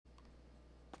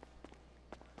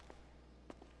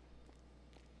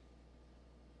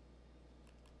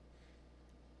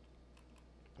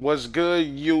What's good,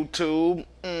 YouTube?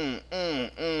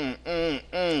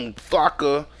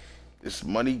 Fucker. It's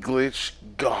Money Glitch.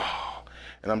 Gah.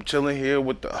 And I'm chilling here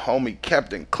with the homie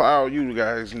Captain Cloud. You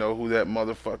guys know who that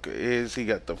motherfucker is. He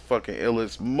got the fucking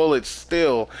illest mullet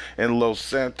still in Los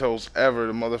Santos ever.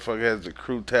 The motherfucker has the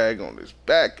crew tag on his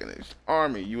back and his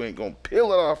army. You ain't gonna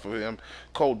peel it off of him.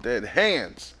 Cold dead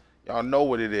hands. Y'all know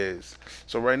what it is.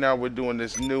 So right now we're doing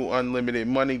this new unlimited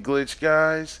money glitch,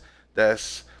 guys.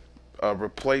 That's a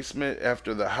replacement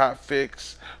after the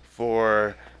hotfix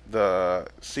for the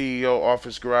CEO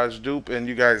office garage dupe. And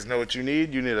you guys know what you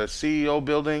need. You need a CEO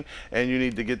building, and you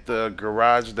need to get the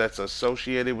garage that's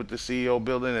associated with the CEO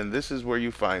building, and this is where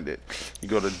you find it. You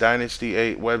go to Dynasty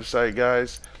 8 website,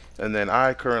 guys, and then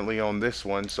I currently own this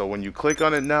one. So when you click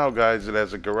on it now, guys, it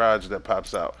has a garage that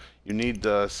pops out. You need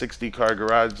the 60 car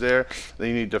garage there. Then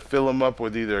you need to fill them up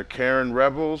with either Karen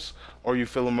Rebels, or you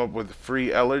fill them up with free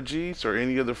allergies or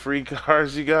any of the free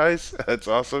cars, you guys. That's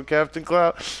also Captain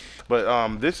Cloud.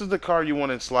 But this is the car you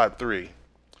want in slot 3.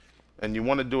 And you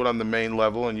want to do it on the main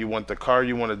level, and you want the car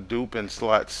you want to dupe in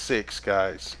slot 6,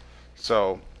 guys.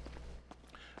 So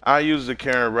I use the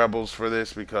Karen Rebels for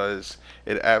this because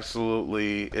it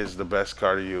absolutely is the best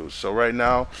car to use. So right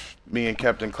now, me and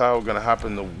Captain Cloud are going to hop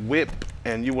in the whip,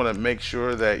 and you want to make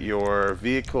sure that your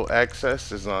vehicle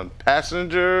access is on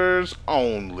passengers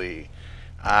only.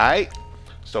 Alright,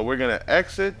 so we're going to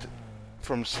exit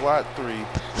from slot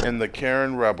 3 in the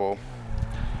Karen Rebel,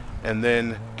 and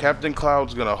then Captain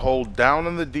Cloud's going to hold down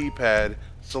on the D-pad,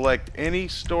 select any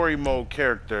story mode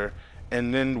character,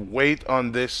 and then wait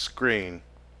on this screen.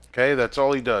 Okay, that's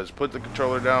all he does. Put the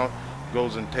controller down,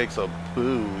 goes and takes a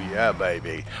boo, yeah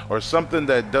baby, or something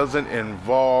that doesn't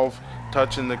involve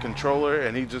touching the controller,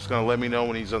 and he's just gonna let me know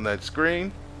when he's on that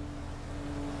screen.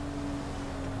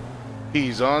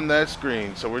 He's on that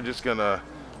screen, so we're just gonna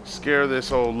scare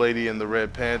this old lady in the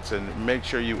red pants and make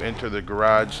sure you enter the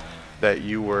garage that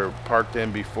you were parked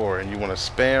in before, and you want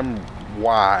to spam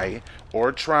Y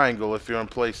or triangle if you're on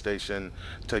PlayStation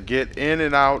to get in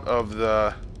and out of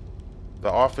the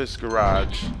office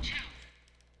garage.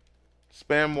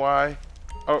 Spam Y.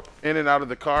 Oh, in and out of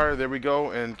the car. There we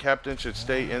go. And Captain should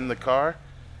stay in the car.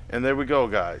 And there we go,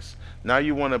 guys. Now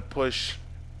you want to push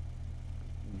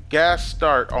gas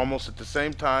start almost at the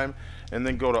same time, and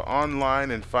then go to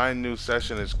online and find new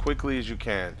session as quickly as you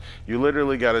can. You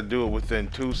literally got to do it within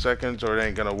 2 seconds or it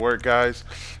ain't gonna work, guys.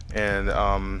 And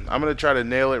I'm gonna try to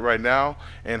nail it right now,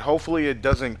 and hopefully it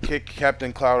doesn't kick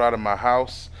Captain Cloud out of my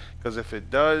house, because if it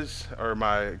does, or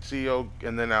my CEO,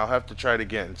 and then I'll have to try it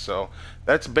again. So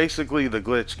that's basically the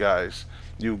glitch, guys.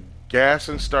 You gas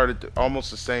and start at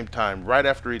almost the same time, right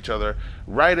after each other.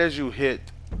 Right as you hit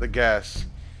the gas,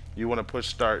 you want to push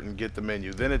start and get the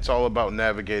menu. Then it's all about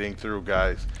navigating through,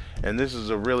 guys. And this is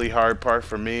a really hard part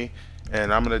for me,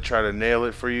 and I'm going to try to nail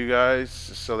it for you guys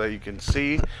so that you can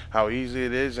see how easy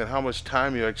it is and how much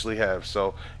time you actually have.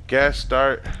 So gas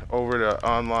start, over to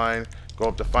online, go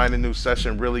up to find a new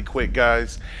session really quick,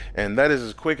 guys, and that is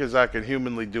as quick as I can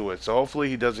humanly do it. So hopefully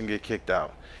he doesn't get kicked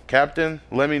out. Captain,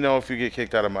 let me know if you get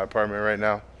kicked out of my apartment right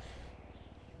now.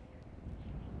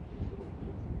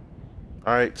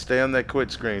 Alright, stay on that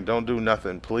quit screen. Don't do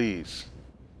nothing, please.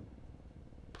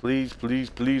 Please,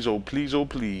 please, please, oh please, oh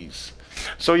please.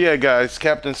 So yeah, guys,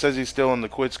 Captain says he's still on the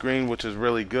quit screen, which is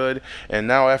really good. And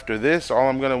now after this, all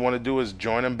I'm going to want to do is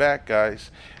join him back,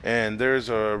 guys. And there's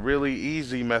a really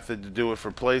easy method to do it for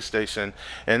PlayStation.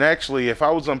 And actually, if I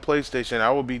was on PlayStation,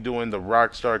 I would be doing the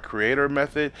Rockstar Creator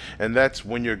method. And that's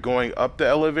when you're going up the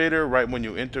elevator, right when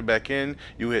you enter back in,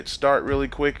 you hit start really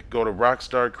quick, go to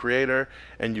Rockstar Creator,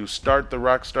 and you start the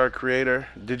Rockstar Creator.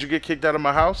 Did you get kicked out of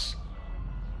my house?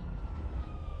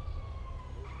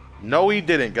 No, he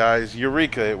didn't, guys.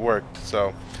 Eureka, it worked.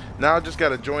 So now I just got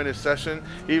to join his session.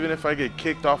 Even if I get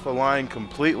kicked off the line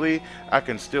completely, I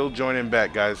can still join him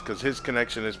back, guys, because his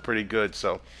connection is pretty good.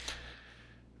 So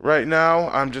right now,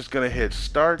 I'm just going to hit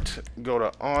start, go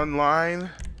to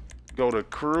online, go to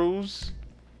cruise,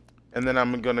 and then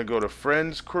I'm going to go to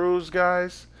friends cruise,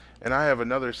 guys. And I have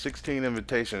another 16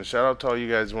 invitations. Shout out to all you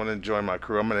guys who want to join my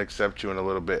crew. I'm going to accept you in a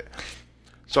little bit.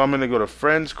 So I'm going to go to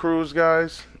Friends Cruise,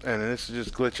 guys, and this is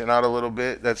just glitching out a little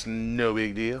bit. That's no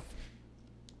big deal.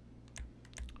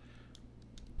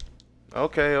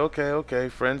 Okay.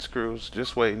 Friends Cruise,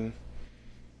 just waiting.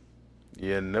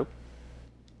 Yeah, nope.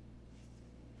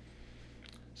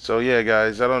 So yeah,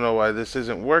 guys, I don't know why this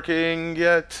isn't working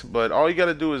yet, but all you got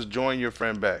to do is join your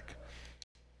friend back.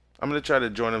 I'm going to try to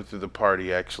join him through the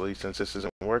party, actually, since this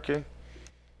isn't working.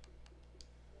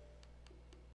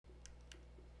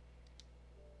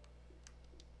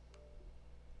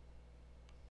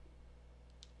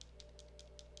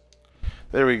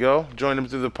 There we go. Joined him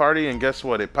through the party, and guess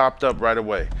what? It popped up right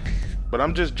away. But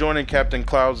I'm just joining Captain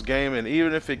Cloud's game, and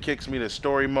even if it kicks me to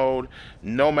story mode,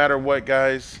 no matter what,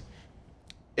 guys,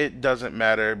 it doesn't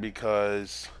matter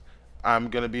because I'm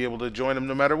going to be able to join him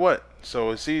no matter what.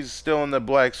 So as he's still in the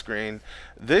black screen,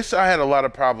 this I had a lot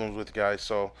of problems with, guys.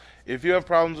 So if you have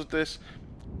problems with this,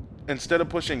 instead of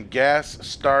pushing gas,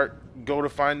 start, go to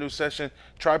find new session,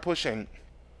 try pushing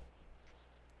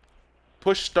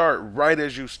push start right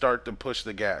as you start to push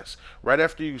the gas. Right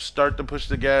after you start to push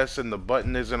the gas and the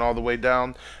button isn't all the way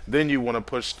down, then you want to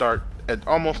push start at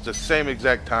almost the same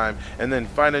exact time, and then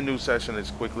find a new session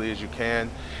as quickly as you can.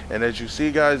 And as you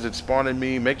see, guys, it's spawning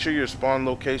me. Make sure your spawn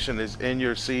location is in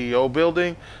your CEO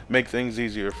building. Make things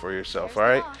easier for yourself.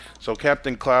 Alright, so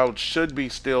Captain Cloud should be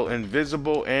still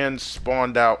invisible and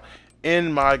spawned out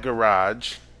in my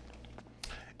garage,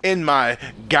 in my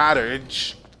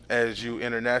garage, as you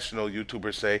international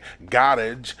YouTubers say,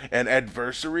 garage and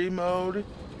adversary mode.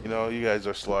 You know, you guys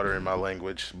are slaughtering my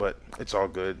language, but it's all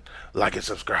good. Like and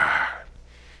subscribe.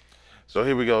 So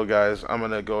here we go, guys. I'm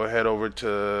gonna go ahead over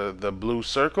to the blue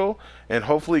circle, and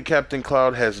hopefully Captain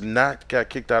Cloud has not got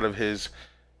kicked out of his.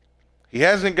 He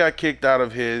hasn't got kicked out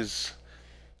of his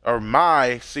or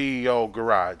my CEO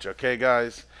garage. Okay,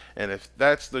 guys. And if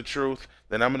that's the truth,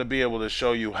 then I'm going to be able to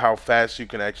show you how fast you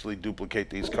can actually duplicate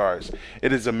these cars.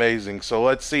 It is amazing. So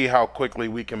let's see how quickly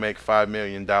we can make $5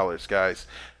 million, guys,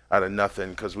 out of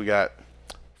nothing, because we got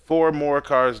 4 more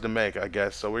cars to make, I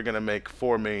guess. So we're going to make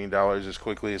 $4 million as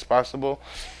quickly as possible.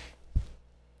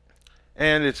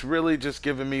 And it's really just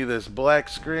giving me this black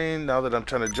screen now that I'm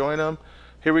trying to join them.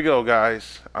 Here we go,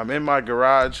 guys. I'm in my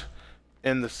garage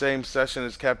in the same session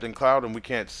as Captain Cloud, and we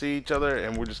can't see each other,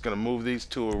 and we're just going to move these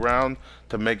two around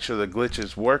to make sure the glitch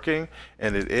is working,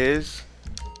 and it is.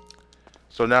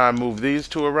 So now I move these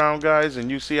two around, guys,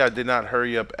 and you see I did not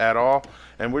hurry up at all,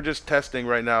 and we're just testing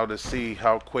right now to see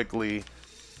how quickly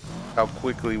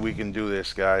we can do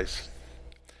this, guys.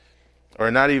 Or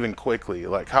not even quickly,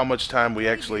 like how much time we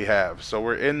actually have. So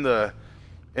we're in the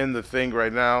thing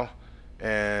right now,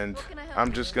 and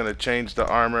I'm just gonna change the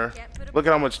armor. Look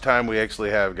at how much time we actually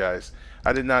have, guys.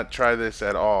 I did not try this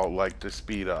at all, like, to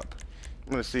speed up. I'm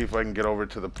gonna see if I can get over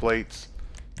to the plates,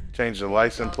 change the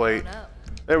license plate.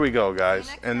 There we go,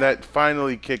 guys, and that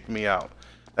finally kicked me out.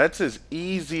 That's as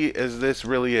easy as this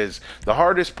really is. The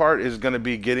hardest part is gonna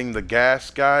be getting the gas,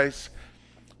 guys.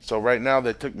 So right now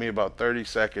that took me about 30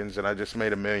 seconds, and I just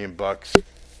made $1 million.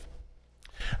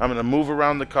 I'm going to move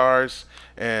around the cars,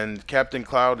 and Captain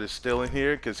Cloud is still in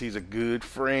here because he's a good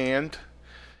friend.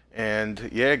 And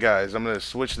yeah, guys, I'm going to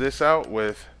switch this out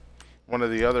with one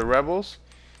of the other rebels,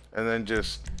 and then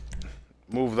just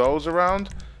move those around,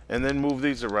 and then move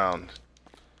these around.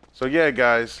 So yeah,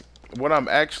 guys, what I'm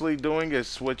actually doing is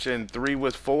switching 3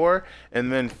 with 4,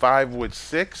 and then 5 with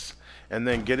 6. And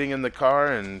then getting in the car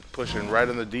and pushing right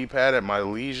on the D-pad at my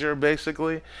leisure,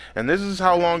 basically. And this is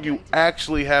how long you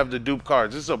actually have to dupe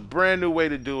cars. This is a brand new way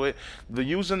to do it.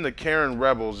 Using the Karen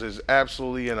Rebels is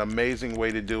absolutely an amazing way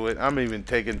to do it. I'm even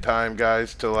taking time,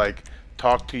 guys, to like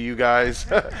talk to you guys.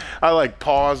 I like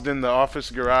paused in the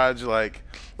office garage, like,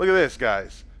 look at this,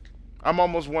 guys. I'm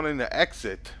almost wanting to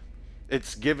exit.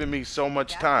 It's giving me so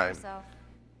much time.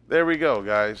 There we go,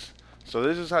 guys. So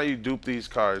this is how you dupe these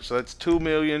cars. So that's 2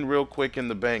 million real quick in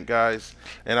the bank, guys.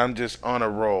 And I'm just on a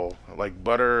roll, like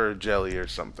butter or jelly or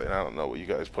something. I don't know what you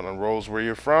guys put on rolls where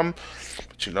you're from,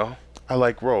 but you know, I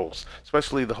like rolls,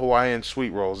 especially the Hawaiian sweet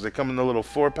rolls. They come in a little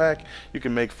 4-pack. You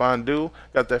can make fondue.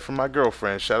 Got that from my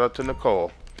girlfriend. Shout out to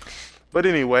Nicole. But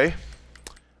anyway,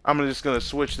 I'm just gonna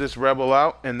switch this rebel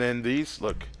out, and then these,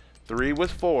 look, 3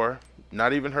 with 4,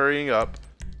 not even hurrying up.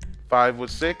 5 with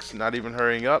 6, not even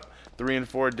hurrying up. 3 and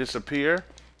 4 disappear,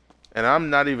 and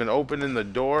I'm not even opening the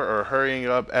door or hurrying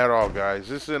up at all, guys.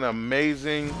 This is an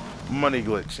amazing money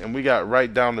glitch, and we got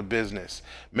right down to business.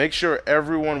 Make sure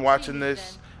everyone watching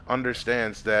this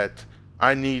understands that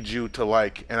I need you to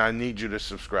like and I need you to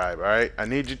subscribe. All right, I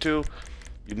need you to.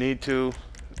 You need to.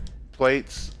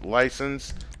 Plates,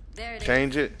 license,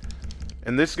 change it,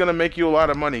 and this is gonna make you a lot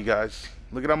of money, guys.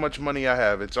 Look at how much money I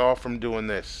have. It's all from doing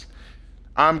this.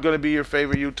 I'm gonna be your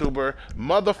favorite YouTuber.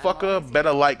 Motherfucker,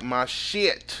 better like my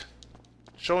shit.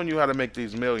 Showing you how to make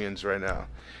these millions right now.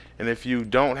 And if you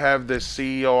don't have this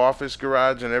CEO office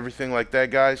garage and everything like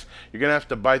that, guys, you're gonna have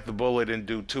to bite the bullet and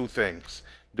do 2 things.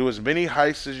 Do as many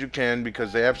heists as you can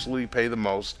because they absolutely pay the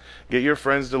most. Get your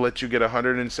friends to let you get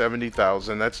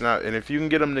 170,000. That's not, and if you can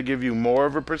get them to give you more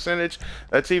of a percentage,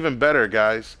 that's even better,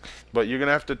 guys. But you're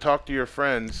gonna have to talk to your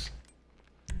friends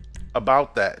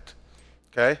about that.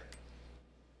 Okay?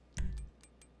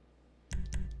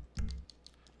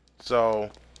 So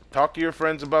Talk to your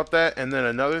friends about that. And then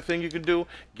another thing you can do,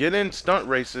 get in stunt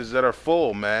races that are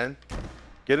full, man.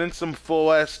 Get in some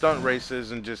full-ass stunt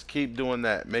races and just keep doing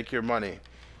that. Make your money.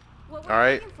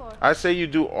 Alright? I say you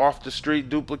do off-the-street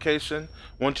duplication.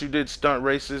 Once you did stunt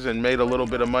races and made a little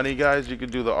bit of money, guys, you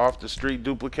could do the off-the-street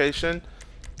duplication.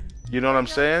 You know what I'm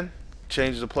saying?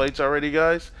 Change the plates already,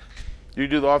 guys. You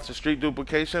do the off-the-street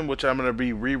duplication, which I'm going to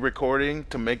be re-recording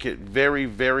to make it very,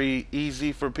 very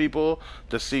easy for people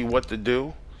to see what to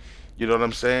do. You know what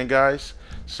I'm saying, guys?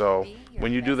 So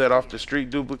when you do that off-the-street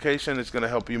duplication, it's going to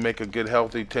help you make a good,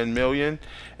 healthy 10 million.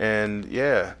 And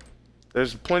yeah,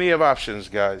 there's plenty of options,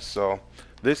 guys. So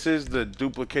this is the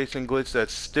duplication glitch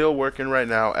that's still working right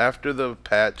now after the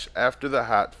patch, after the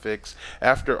hotfix,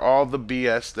 after all the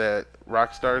BS that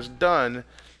Rockstar's done.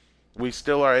 We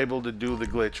still are able to do the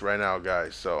glitch right now,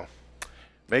 guys. So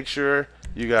make sure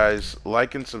you guys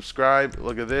like and subscribe.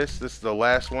 Look at this. This is the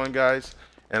last one, guys.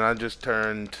 And I just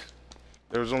turned...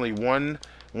 There was only $1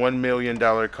 million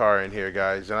car in here,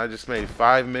 guys. And I just made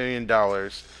 $5 million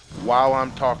while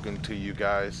I'm talking to you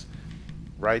guys.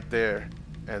 Right there.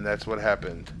 And that's what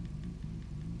happened.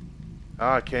 Oh,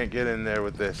 I can't get in there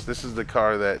with this. This is the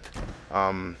car that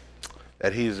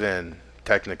he's in,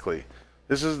 technically.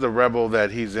 This is the Rebel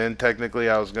that he's in, technically.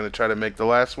 I was going to try to make the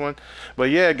last one. But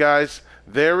yeah, guys,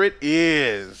 there it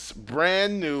is.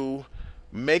 Brand new,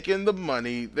 making the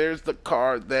money. There's the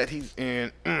car that he's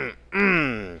in.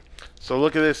 So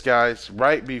look at this, guys.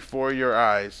 Right before your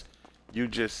eyes, you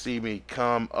just see me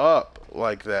come up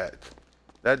like that.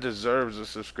 That deserves a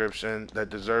subscription. That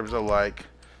deserves a like.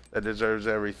 That deserves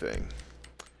everything.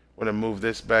 I'm going to move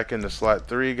this back into slot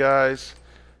 3, guys.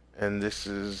 And this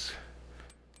is...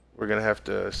 We're going to have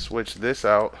to switch this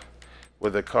out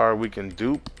with a car we can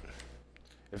dupe.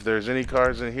 If there's any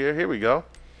cars in here, here we go.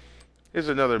 Here's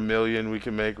another million we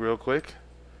can make real quick.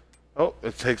 Oh,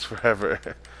 it takes forever.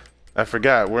 I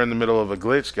forgot. We're in the middle of a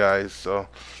glitch, guys. So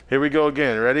here we go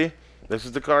again. Ready? This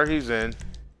is the car he's in.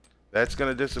 That's going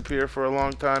to disappear for a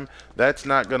long time. That's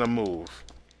not going to move.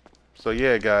 So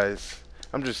yeah, guys.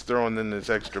 I'm just throwing in this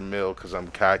extra mil because I'm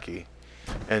cocky.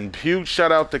 And huge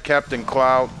shout out to Captain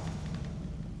Cloud.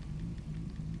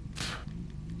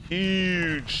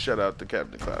 Huge shout out to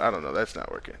Captain Cloud. I don't know, that's not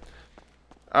working.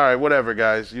 Alright, whatever,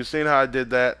 guys. You seen how I did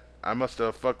that? I must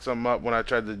have fucked something up when I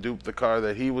tried to dupe the car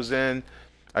that he was in.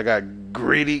 I got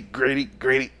greedy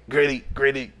flocker.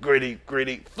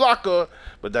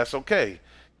 But that's okay.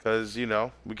 Because, you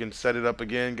know, we can set it up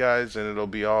again, guys, and it'll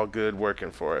be all good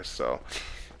working for us. So,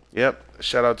 yep.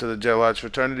 Shout out to the Jet Lodge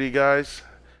fraternity, guys.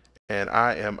 And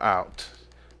I am out.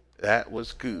 That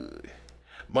was good.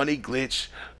 Money glitch.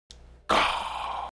 God.